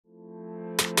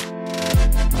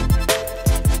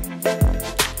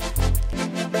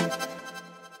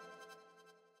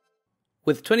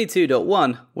With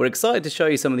 22.1, we're excited to show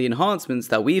you some of the enhancements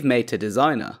that we've made to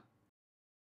Designer.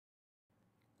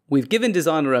 We've given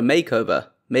Designer a makeover,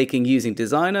 making using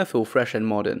Designer feel fresh and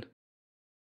modern.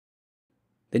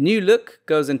 The new look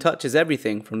goes and touches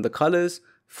everything from the colors,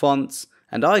 fonts,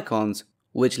 and icons,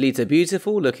 which lead to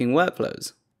beautiful looking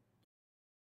workflows.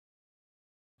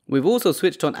 We've also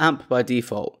switched on AMP by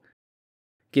default,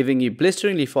 giving you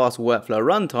blisteringly fast workflow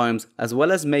runtimes as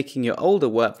well as making your older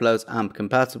workflows AMP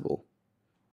compatible.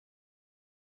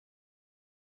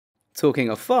 Talking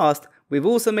of fast, we've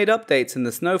also made updates in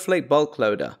the Snowflake bulk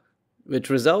loader, which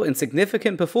result in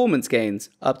significant performance gains,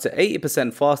 up to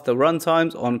 80% faster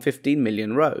runtimes on 15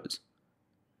 million rows.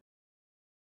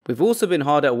 We've also been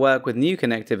hard at work with new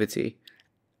connectivity,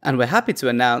 and we're happy to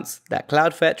announce that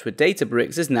Cloudfetch with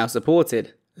Databricks is now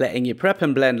supported, letting you prep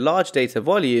and blend large data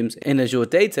volumes in Azure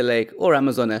Data Lake or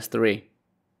Amazon S3.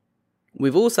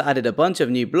 We've also added a bunch of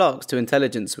new blocks to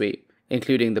Intelligence Suite,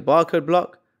 including the barcode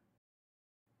block,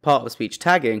 part of speech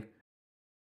tagging,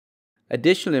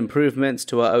 additional improvements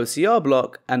to our OCR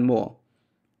block, and more.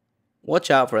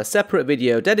 Watch out for a separate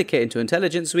video dedicated to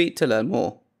Intelligence Suite to learn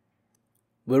more.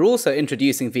 We're also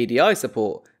introducing VDI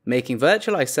support, making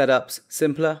virtualized setups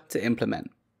simpler to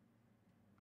implement.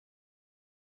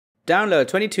 Download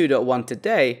 22.1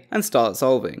 today and start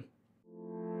solving.